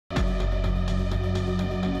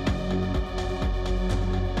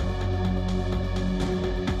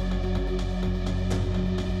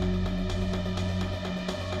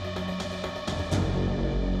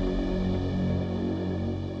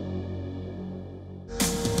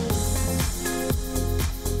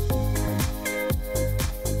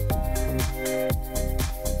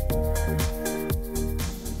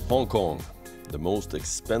Hong Kong, the most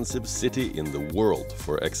expensive city in the world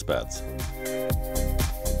for expats.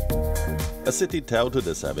 A city touted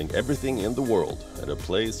as having everything in the world at a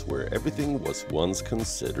place where everything was once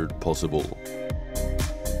considered possible.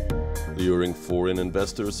 Luring foreign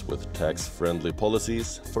investors with tax-friendly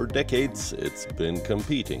policies, for decades it's been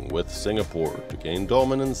competing with Singapore to gain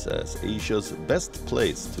dominance as Asia's best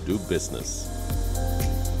place to do business.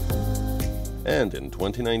 And in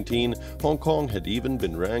 2019, Hong Kong had even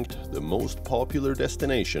been ranked the most popular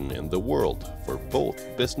destination in the world for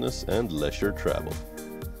both business and leisure travel.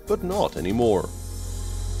 But not anymore.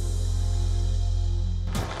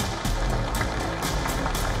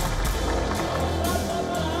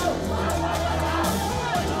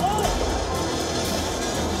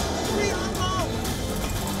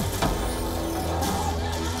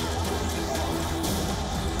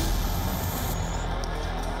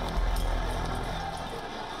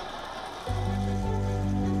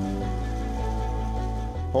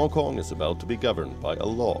 Hong Kong is about to be governed by a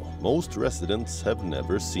law most residents have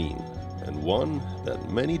never seen, and one that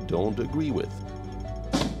many don't agree with.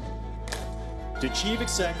 The Chief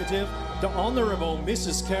Executive, the Honorable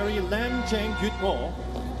Mrs. Carrie Lam Cheng Yut Mo.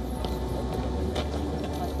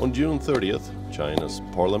 On June 30th, China's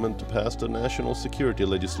parliament passed a national security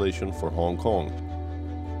legislation for Hong Kong,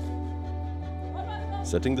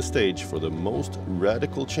 setting the stage for the most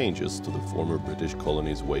radical changes to the former British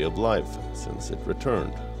colony's way of life since it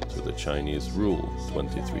returned to the Chinese rule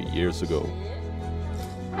 23 years ago.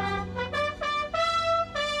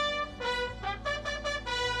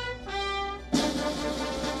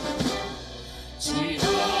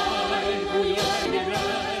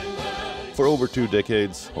 For over 2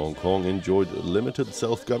 decades, Hong Kong enjoyed limited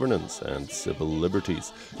self-governance and civil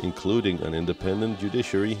liberties, including an independent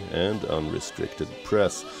judiciary and unrestricted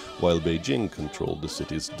press, while Beijing controlled the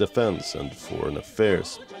city's defense and foreign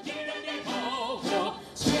affairs.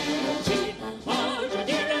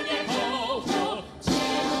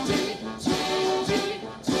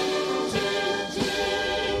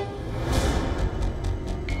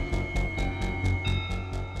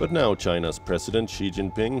 But now China's President Xi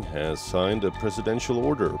Jinping has signed a presidential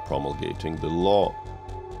order promulgating the law.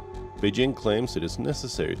 Beijing claims it is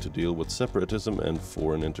necessary to deal with separatism and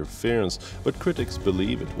foreign interference, but critics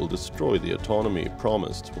believe it will destroy the autonomy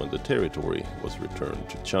promised when the territory was returned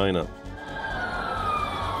to China.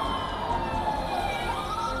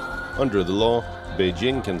 Under the law,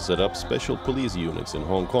 Beijing can set up special police units in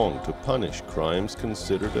Hong Kong to punish crimes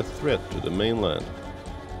considered a threat to the mainland,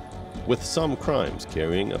 with some crimes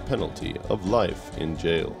carrying a penalty of life in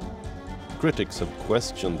jail. Critics have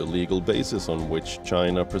questioned the legal basis on which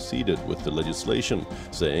China proceeded with the legislation,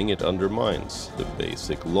 saying it undermines the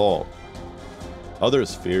basic law.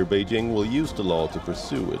 Others fear Beijing will use the law to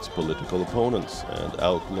pursue its political opponents and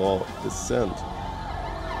outlaw dissent.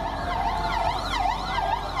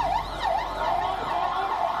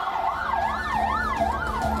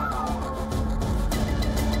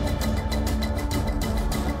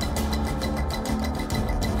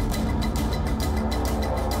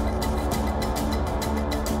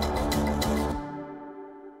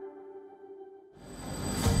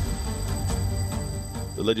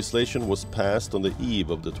 The legislation was passed on the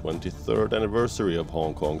eve of the 23rd anniversary of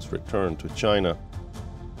Hong Kong's return to China.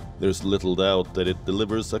 There's little doubt that it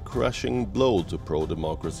delivers a crushing blow to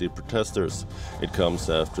pro-democracy protesters. It comes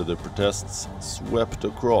after the protests swept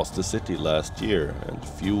across the city last year and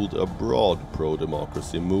fueled a broad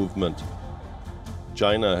pro-democracy movement.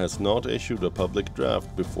 China has not issued a public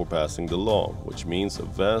draft before passing the law, which means a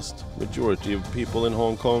vast majority of people in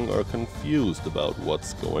Hong Kong are confused about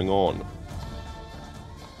what's going on.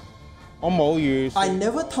 I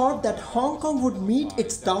never thought that Hong Kong would meet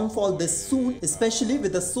its downfall this soon, especially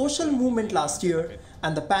with the social movement last year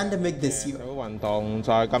and the pandemic this year.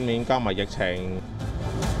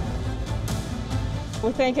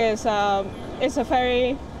 We think it's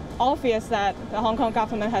very obvious that the Hong Kong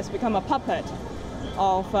government has become a puppet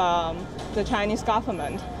of the Chinese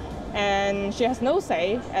government, and she has no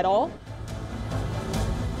say at all.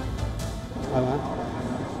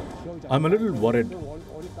 I'm a little worried.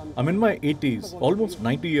 I'm in my 80s, almost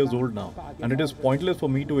 90 years old now, and it is pointless for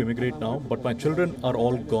me to immigrate now, but my children are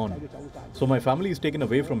all gone. So my family is taken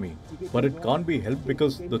away from me. But it can't be helped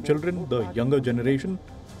because the children, the younger generation,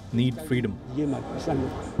 need freedom.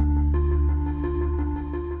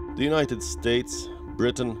 The United States,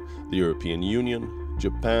 Britain, the European Union,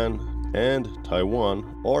 Japan, and Taiwan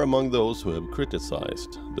are among those who have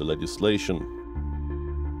criticized the legislation.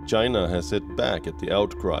 China has hit back at the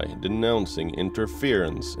outcry, denouncing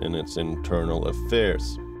interference in its internal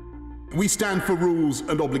affairs. We stand for rules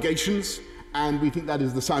and obligations, and we think that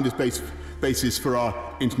is the soundest basis for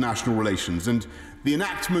our international relations. And the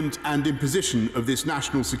enactment and imposition of this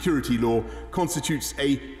national security law constitutes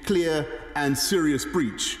a clear and serious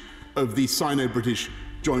breach of the Sino-British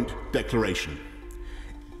Joint Declaration.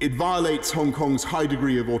 It violates Hong Kong's high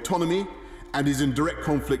degree of autonomy and is in direct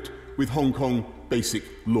conflict with Hong Kong basic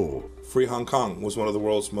law. Free Hong Kong was one of the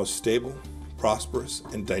world's most stable, prosperous,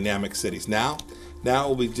 and dynamic cities. Now it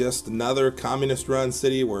will be just another communist-run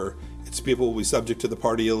city where its people will be subject to the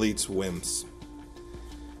party elite's whims.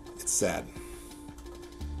 It's sad.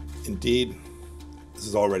 Indeed, this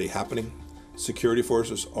is already happening. Security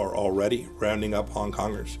forces are already rounding up Hong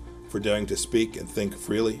Kongers for daring to speak and think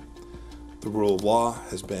freely. The rule of law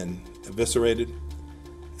has been eviscerated.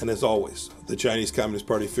 And as always, the Chinese Communist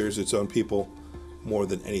Party fears its own people more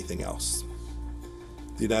than anything else.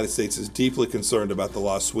 The United States is deeply concerned about the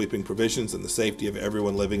law's sweeping provisions and the safety of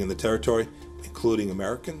everyone living in the territory, including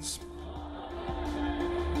Americans.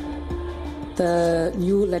 The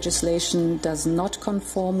new legislation does not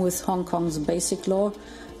conform with Hong Kong's basic law,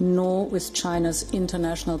 nor with China's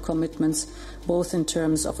international commitments, both in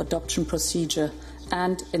terms of adoption procedure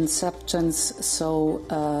and in substance. So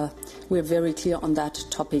we're very clear on that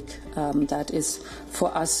topic. That is,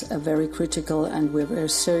 for us, very critical, and we're very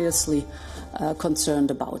seriously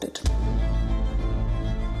concerned about it.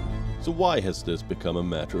 So why has this become a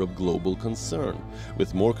matter of global concern?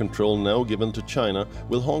 With more control now given to China,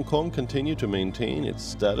 will Hong Kong continue to maintain its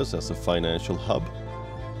status as a financial hub?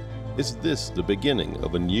 Is this the beginning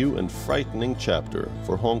of a new and frightening chapter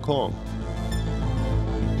for Hong Kong?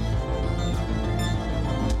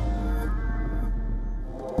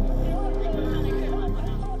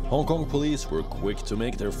 Hong Kong police were quick to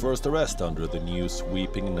make their first arrest under the new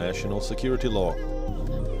sweeping national security law.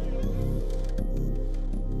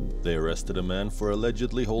 They arrested a man for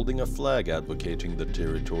allegedly holding a flag advocating the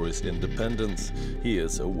territory's independence. He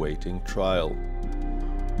is awaiting trial.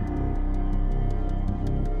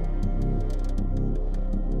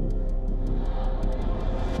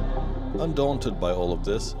 Undaunted by all of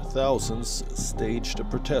this, thousands staged a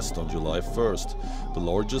protest on July 1st, the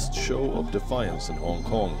largest show of defiance in Hong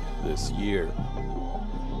Kong this year.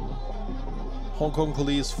 Hong Kong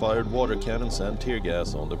police fired water cannons and tear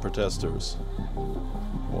gas on the protesters.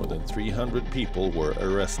 More than 300 people were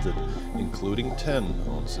arrested, including 10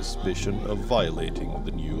 on suspicion of violating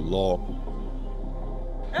the new law.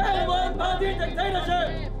 One-party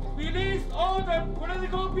dictatorship! Release all the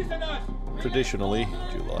political prisoners! Traditionally,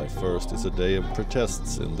 July 1st is a day of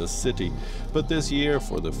protests in the city, but this year,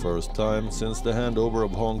 for the first time since the handover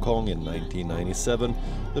of Hong Kong in 1997,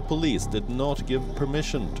 the police did not give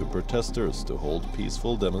permission to protesters to hold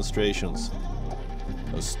peaceful demonstrations.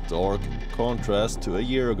 A stark contrast to a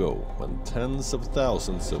year ago, when tens of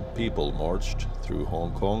thousands of people marched through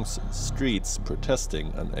Hong Kong's streets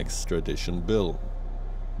protesting an extradition bill.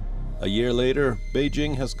 A year later,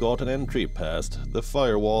 Beijing has got an entry past the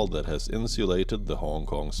firewall that has insulated the Hong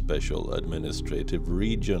Kong Special Administrative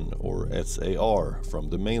Region, or SAR, from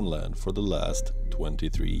the mainland for the last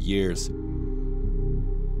 23 years.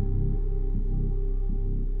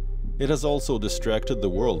 It has also distracted the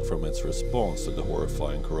world from its response to the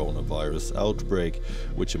horrifying coronavirus outbreak,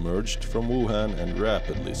 which emerged from Wuhan and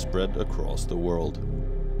rapidly spread across the world.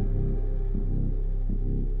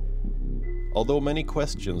 Although many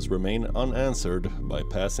questions remain unanswered, by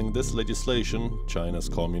passing this legislation, China's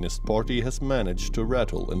Communist Party has managed to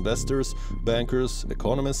rattle investors, bankers,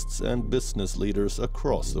 economists, and business leaders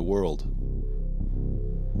across the world.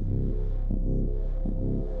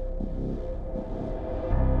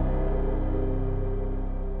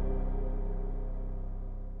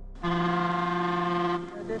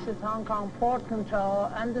 This is Hong Kong Port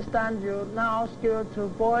Control. Understand you now skewed to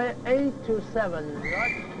buoy 827,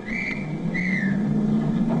 right?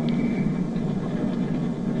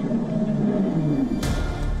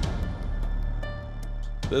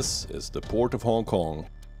 This is the Port of Hong Kong.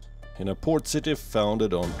 In a port city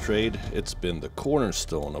founded on trade, it's been the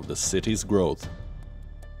cornerstone of the city's growth.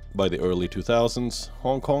 By the early 2000s,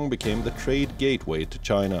 Hong Kong became the trade gateway to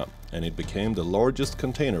China, and it became the largest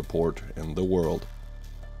container port in the world.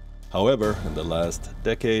 However, in the last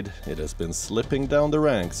decade, it has been slipping down the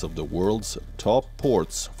ranks of the world's top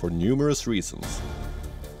ports for numerous reasons.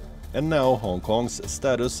 And now Hong Kong's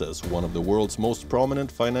status as one of the world's most prominent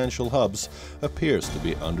financial hubs appears to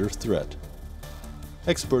be under threat.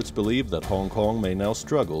 Experts believe that Hong Kong may now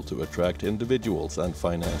struggle to attract individuals and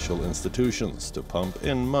financial institutions to pump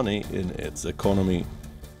in money in its economy.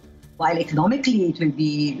 while economically it will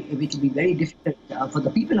be very difficult for the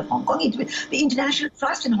people of Hong Kong, the international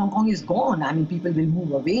trust in Hong Kong is gone. I mean, people will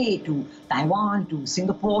move away to Taiwan, to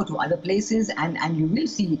Singapore, to other places, and you will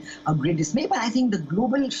see a great dismay. But I think the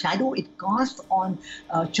global shadow it casts on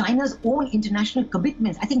China's own international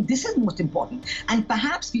commitments, I think this is most important. And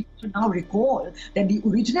perhaps we should now recall that the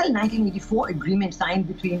original 1984 agreement signed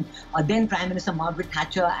between then Prime Minister Margaret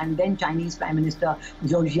Thatcher and then Chinese Prime Minister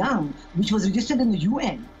Zhou Ziyang, which was registered in the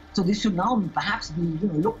UN. So this should now perhaps be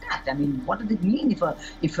looked at. I mean, what does it mean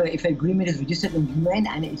if an agreement is registered in the UN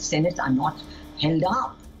and its senates are not held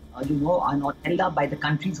up? Are not held up by the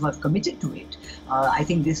countries who have committed to it. I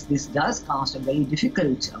think this does cast a very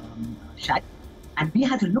difficult shadow, and we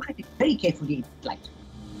have to look at it very carefully in that light.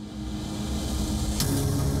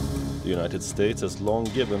 The United States has long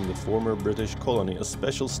given the former British colony a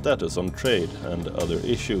special status on trade and other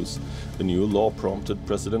issues. The new law prompted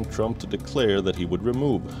President Trump to declare that he would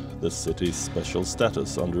remove the city's special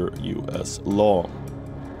status under U.S. law.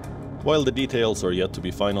 While the details are yet to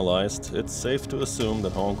be finalized, it's safe to assume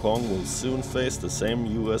that Hong Kong will soon face the same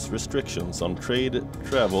U.S. restrictions on trade,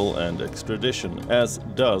 travel and extradition as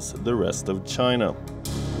does the rest of China.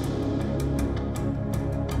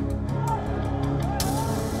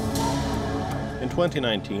 In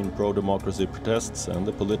 2019, pro-democracy protests and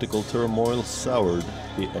the political turmoil soured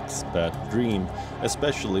the expat dream,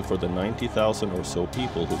 especially for the 90,000 or so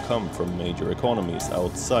people who come from major economies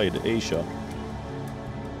outside Asia.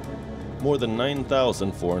 More than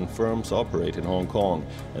 9,000 foreign firms operate in Hong Kong,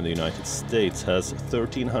 and the United States has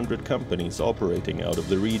 1,300 companies operating out of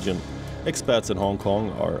the region. Expats in Hong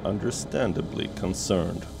Kong are understandably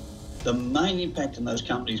concerned. The main impact on those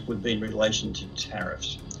companies would be in relation to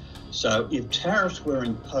tariffs. So if tariffs were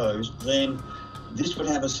imposed, then this would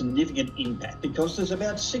have a significant impact because there's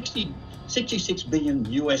about 66 billion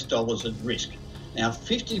US dollars at risk. Now,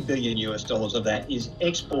 50 billion US dollars of that is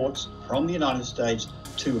exports from the United States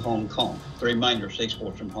to Hong Kong. The remainder is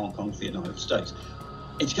exports from Hong Kong to the United States.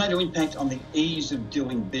 It's going to impact on the ease of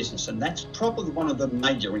doing business, and that's probably one of the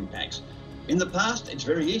major impacts. In the past, it's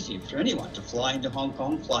very easy for anyone to fly into Hong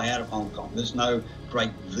Kong, fly out of Hong Kong. There's no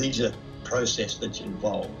great visa process that's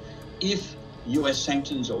involved. If US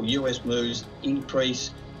sanctions or US moves increase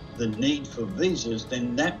the need for visas,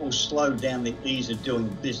 then that will slow down the ease of doing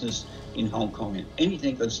business in Hong Kong. And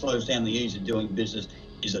anything that slows down the ease of doing business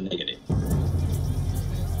is a negative.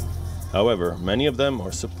 However, many of them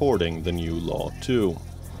are supporting the new law too.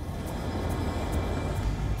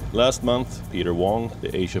 Last month, Peter Wong,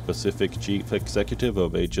 the Asia-Pacific chief executive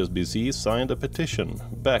of HSBC, signed a petition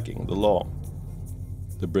backing the law.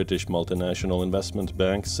 The British multinational investment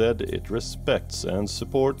bank said it respects and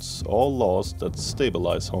supports all laws that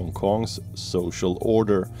stabilize Hong Kong's social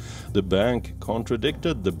order. The bank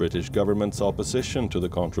contradicted the British government's opposition to the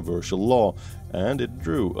controversial law, and it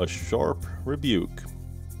drew a sharp rebuke.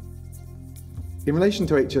 In relation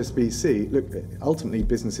to HSBC, look, ultimately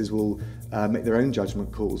businesses will make their own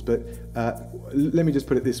judgment calls, but let me just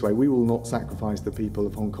put it this way, we will not sacrifice the people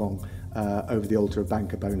of Hong Kong over the altar of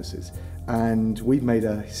banker bonuses. And we've made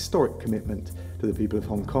a historic commitment to the people of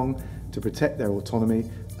Hong Kong to protect their autonomy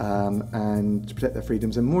and to protect their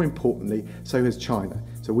freedoms, and more importantly, so has China.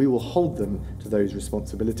 So we will hold them to those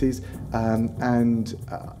responsibilities, and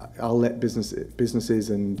I'll let businesses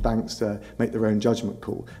and banks make their own judgment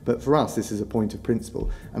call. But for us, this is a point of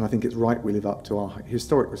principle, and I think it's right we live up to our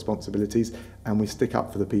historic responsibilities and we stick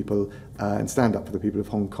up for the people and stand up for the people of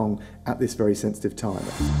Hong Kong at this very sensitive time.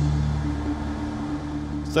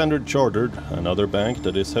 Standard Chartered, another bank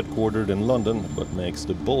that is headquartered in London but makes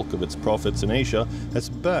the bulk of its profits in Asia, has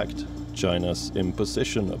backed China's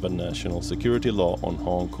imposition of a national security law on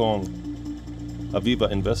Hong Kong. Aviva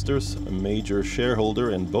Investors, a major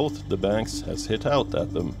shareholder in both the banks, has hit out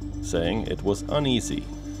at them, saying it was uneasy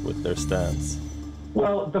with their stance.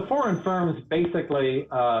 Well, the foreign firms basically,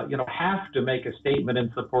 have to make a statement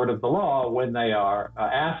in support of the law when they are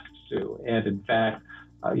asked to, and in fact,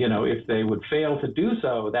 if they would fail to do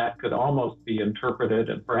so, that could almost be interpreted,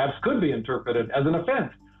 and perhaps could be interpreted, as an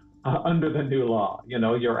offense under the new law.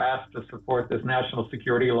 You're asked to support this national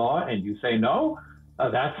security law, and you say no.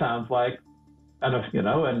 That sounds like an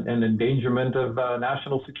endangerment of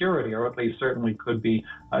national security, or at least certainly could be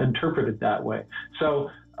interpreted that way.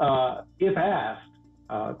 So, if asked,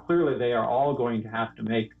 clearly they are all going to have to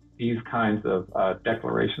make these kinds of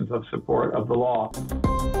declarations of support of the law.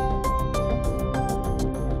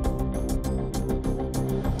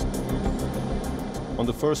 On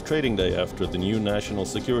the first trading day after the new national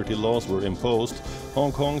security laws were imposed,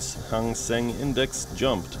 Hong Kong's Hang Seng Index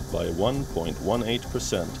jumped by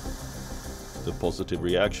 1.18%. the positive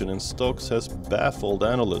reaction in stocks has baffled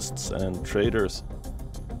analysts and traders.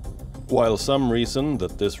 While some reason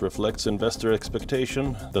that this reflects investor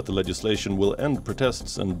expectation that the legislation will end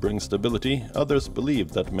protests and bring stability, others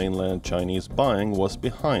believe that mainland Chinese buying was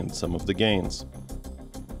behind some of the gains.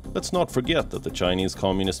 Let's not forget that the Chinese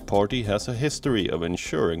Communist Party has a history of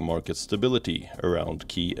ensuring market stability around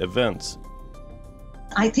key events.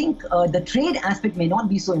 I think the trade aspect may not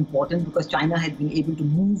be so important because China has been able to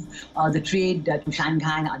move the trade to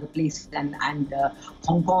Shanghai and other places, and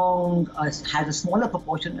Hong Kong has a smaller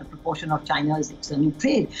proportion of China's external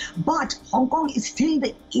trade. But Hong Kong is still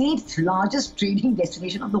the 8th largest trading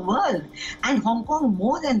destination of the world. And Hong Kong,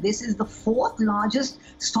 more than this, is the 4th largest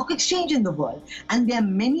stock exchange in the world. And there are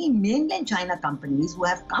many mainland China companies who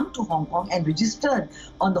have come to Hong Kong and registered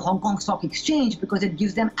on the Hong Kong Stock Exchange because it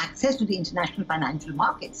gives them access to the international financial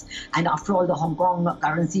markets. And after all, the Hong Kong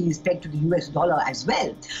currency is pegged to the US dollar as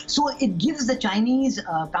well. So it gives the Chinese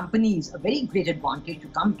companies a very great advantage to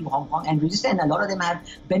come to Hong Kong and register, and a lot of them have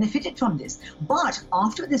benefited from this. But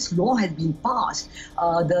after this law has been passed,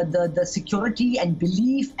 the security and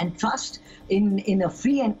belief and trust in a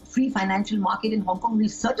free financial market in Hong Kong will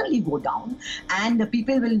certainly go down, and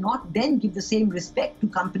people will not then give the same respect to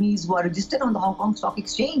companies who are registered on the Hong Kong Stock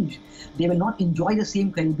Exchange. They will not enjoy the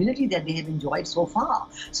same credibility that they have enjoyed so far.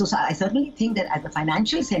 So I certainly think that as a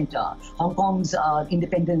financial center, Hong Kong's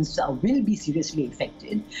independence will be seriously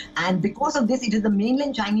affected. And because of this, it is the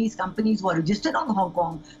mainland Chinese companies who are registered on the Hong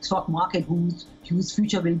Kong stock market whose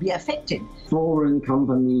future will be affected. Foreign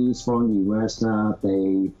companies, foreign investors,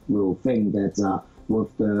 they will think that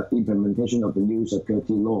with the implementation of the new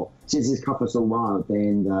security law, since it's covered so well,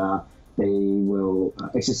 then they will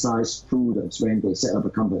exercise prudence when they set up a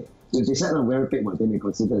company. So if they set up a very big one, they may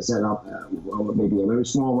consider set up maybe a very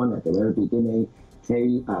small one at the very beginning,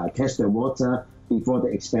 test the water before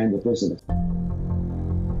they expand the business.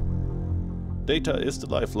 Data is the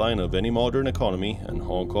lifeline of any modern economy, and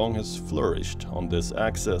Hong Kong has flourished on this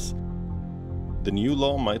axis. The new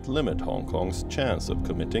law might limit Hong Kong's chance of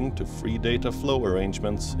committing to free data flow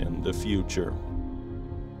arrangements in the future.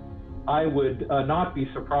 I would not be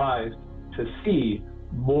surprised to see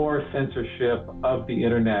more censorship of the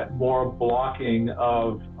internet, more blocking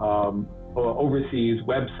of overseas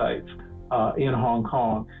websites in Hong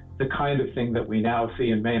Kong, the kind of thing that we now see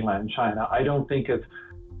in mainland China. I don't think it's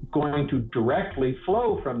going to directly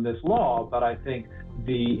flow from this law, but I think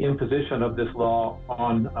the imposition of this law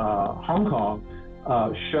on Hong Kong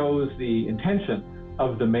shows the intention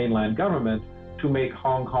of the mainland government to make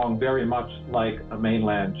Hong Kong very much like a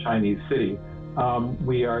mainland Chinese city.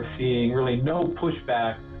 We are seeing really no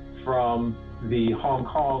pushback from the Hong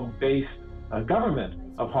Kong-based government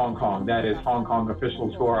of Hong Kong, that is Hong Kong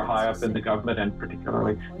officials who are high up in the government, and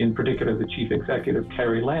in particular the chief executive,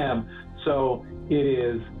 Carrie Lam. So it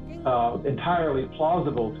is entirely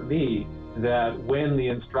plausible to me that when the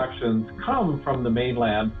instructions come from the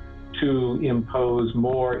mainland to impose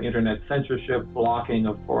more internet censorship, blocking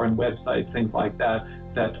of foreign websites, things like that,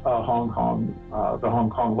 that the Hong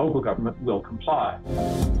Kong local government will comply.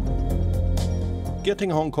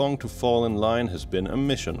 Getting Hong Kong to fall in line has been a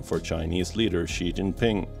mission for Chinese leader Xi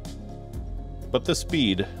Jinping. But the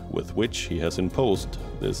speed with which he has imposed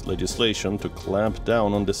this legislation to clamp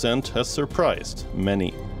down on dissent has surprised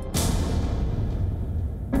many.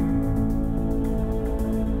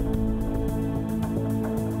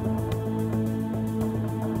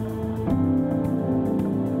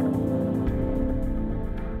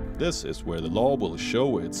 This is where the law will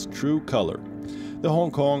show its true color. The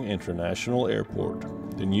Hong Kong International Airport.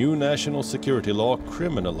 The new national security law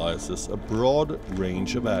criminalizes a broad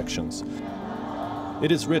range of actions.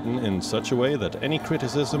 It is written in such a way that any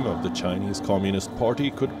criticism of the Chinese Communist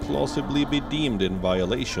Party could plausibly be deemed in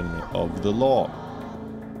violation of the law.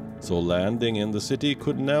 So landing in the city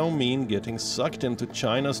could now mean getting sucked into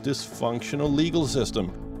China's dysfunctional legal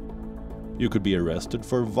system. You could be arrested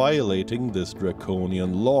for violating this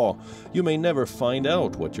draconian law. You may never find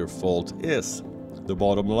out what your fault is. The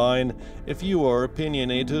bottom line, if you are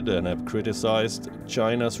opinionated and have criticized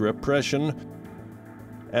China's repression,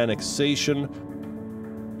 annexation,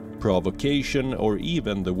 provocation, or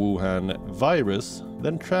even the Wuhan virus,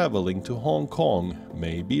 then traveling to Hong Kong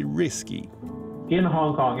may be risky. In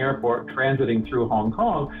Hong Kong airport, transiting through Hong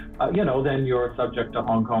Kong, then you're subject to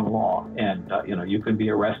Hong Kong law, and you can be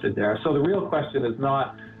arrested there. So the real question is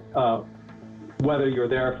not whether you're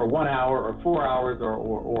there for 1 hour or 4 hours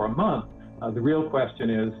or a month. The real question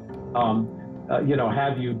is,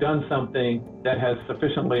 have you done something that has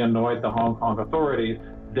sufficiently annoyed the Hong Kong authorities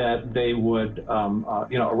that they would,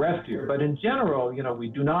 arrest you. But in general, we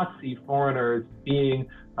do not see foreigners being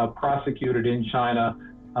prosecuted in China,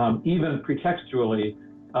 even pretextually,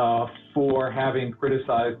 for having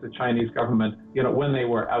criticized the Chinese government, when they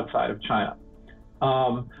were outside of China.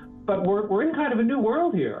 But we're in kind of a new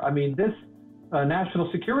world here. I mean, this national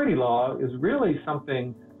security law is really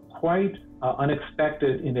something quite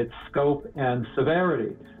unexpected in its scope and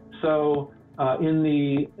severity. So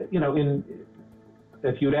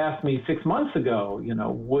if you'd asked me 6 months ago,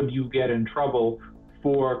 would you get in trouble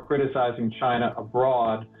for criticizing China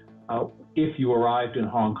abroad if you arrived in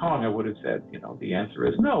Hong Kong, I would have said, the answer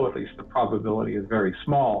is no, at least the probability is very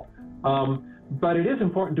small. But it is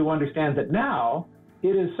important to understand that now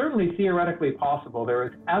it is certainly theoretically possible. There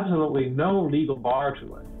is absolutely no legal bar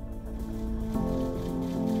to it.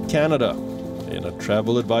 Canada, in a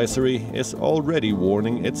travel advisory, is already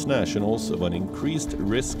warning its nationals of an increased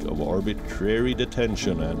risk of arbitrary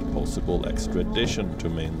detention and possible extradition to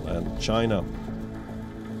mainland China.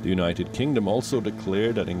 The United Kingdom also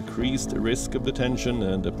declared an increased risk of detention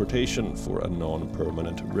and deportation for a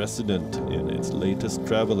non-permanent resident in its latest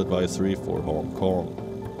travel advisory for Hong Kong.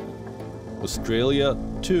 Australia,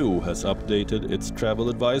 too, has updated its travel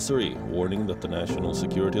advisory, warning that the national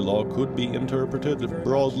security law could be interpreted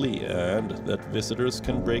broadly and that visitors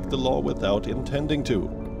can break the law without intending to.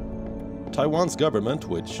 Taiwan's government,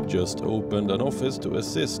 which just opened an office to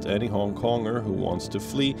assist any Hong Konger who wants to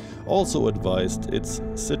flee, also advised its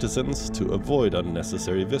citizens to avoid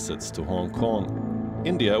unnecessary visits to Hong Kong.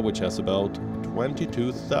 India, which has about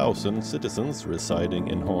 22,000 citizens residing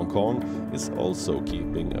in Hong Kong, is also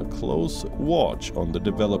keeping a close watch on the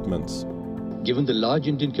developments. Given the large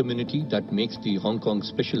Indian community that makes the Hong Kong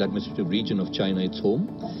Special Administrative Region of China its home,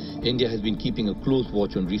 India has been keeping a close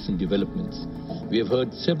watch on recent developments. We have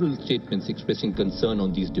heard several statements expressing concern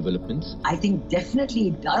on these developments. I think definitely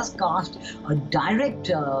it does cast a direct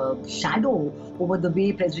shadow over the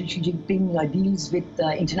way President Xi Jinping deals with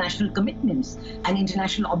international commitments and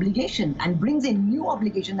international obligations and brings in new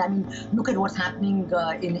obligations. I mean, look at what's happening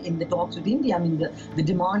in the talks with India. I mean, the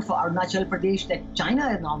demand for Arunachal Pradesh that China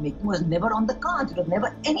is now making was never on the cards. It was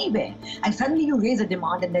never anywhere. And suddenly you raise a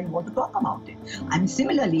demand and then want to talk about it. And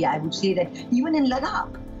similarly, I would say that even in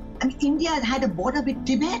Ladakh, I mean, India has had a border with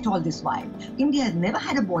Tibet all this while. India has never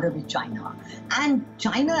had a border with China. And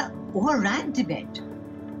China overran Tibet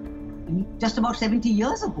just about 70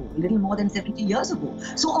 years ago, a little more than 70 years ago.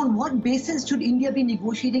 So on what basis should India be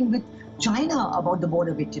negotiating with China about the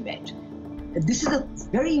border with Tibet? This is a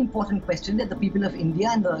very important question that the people of India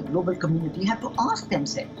and the global community have to ask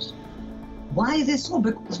themselves. Why is this so?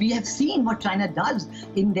 Because we have seen what China does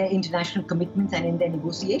in their international commitments and in their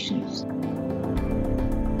negotiations.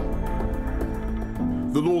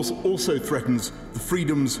 The law also threatens the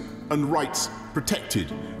freedoms and rights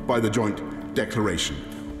protected by the joint declaration.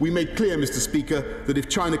 We made clear, Mr. Speaker, that if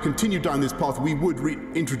China continued down this path, we would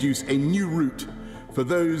introduce a new route for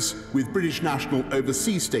those with British national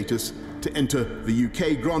overseas status to enter the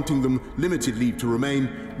UK, granting them limited leave to remain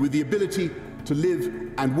with the ability to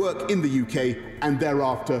live and work in the UK and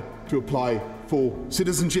thereafter to apply for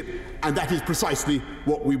citizenship. And that is precisely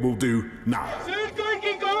what we will do now.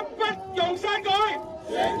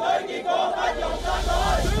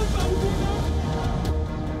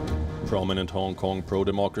 Prominent Hong Kong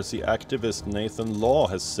pro-democracy activist Nathan Law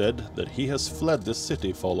has said that he has fled the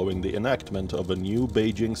city following the enactment of a new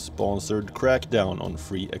Beijing-sponsored crackdown on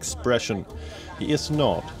free expression. He is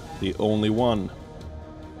not the only one.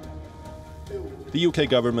 The UK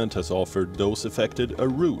government has offered those affected a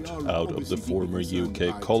route out of the former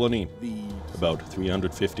UK colony. About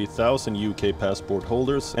 350,000 UK passport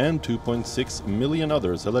holders and 2.6 million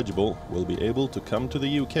others eligible will be able to come to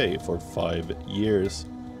the UK for 5 years.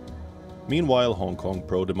 Meanwhile, Hong Kong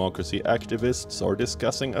pro-democracy activists are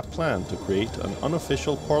discussing a plan to create an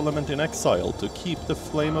unofficial parliament in exile to keep the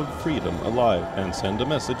flame of freedom alive and send a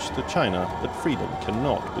message to China that freedom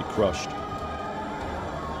cannot be crushed.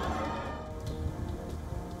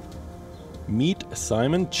 Meet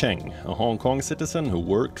Simon Cheng, a Hong Kong citizen who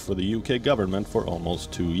worked for the UK government for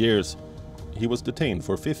almost 2 years. He was detained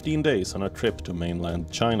for 15 days on a trip to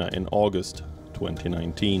mainland China in August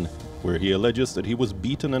 2019, where he alleges that he was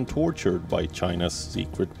beaten and tortured by China's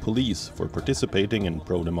secret police for participating in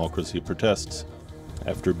pro-democracy protests.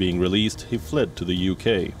 After being released, he fled to the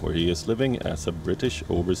UK, where he is living as a British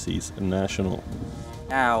overseas national.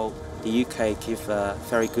 Now, the UK gives a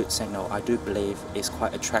very good signal. I do believe it's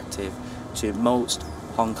quite attractive to most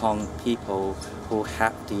Hong Kong people who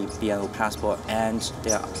have the BNO passport and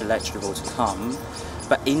they are eligible to come.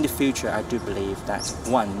 But in the future, I do believe that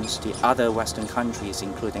once the other Western countries,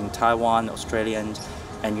 including Taiwan, Australia,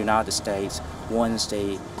 and United States, once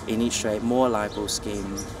they initiate more libel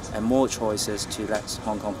scheme and more choices to let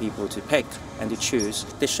Hong Kong people to pick and to choose,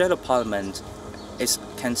 the shadow parliament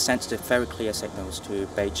can send the very clear signals to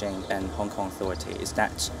Beijing and Hong Kong authority is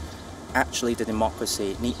that actually the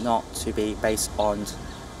democracy need not to be based on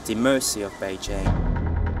the mercy of Beijing.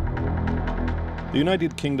 The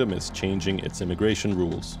United Kingdom is changing its immigration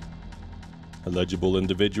rules. Eligible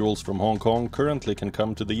individuals from Hong Kong currently can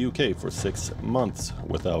come to the UK for 6 months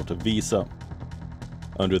without a visa.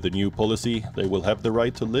 Under the new policy, they will have the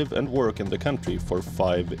right to live and work in the country for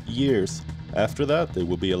 5 years. After that, they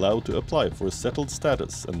will be allowed to apply for settled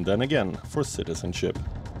status and then again for citizenship.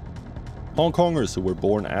 Hong Kongers who were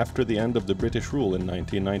born after the end of the British rule in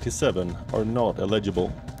 1997 are not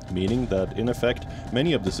eligible, meaning that, in effect,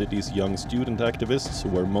 many of the city's young student activists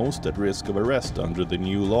who are most at risk of arrest under the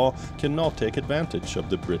new law cannot take advantage of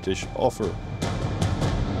the British offer.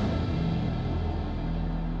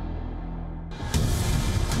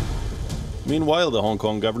 Meanwhile, the Hong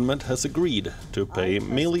Kong government has agreed to pay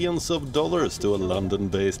millions of dollars to a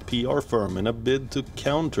London-based PR firm in a bid to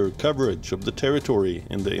counter coverage of the territory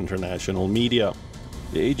in the international media.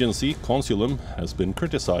 The agency, Consulum, has been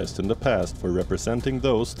criticized in the past for representing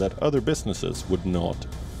those that other businesses would not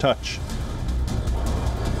touch.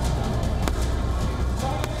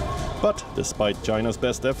 But despite China's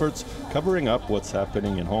best efforts, covering up what's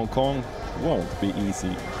happening in Hong Kong won't be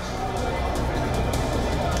easy.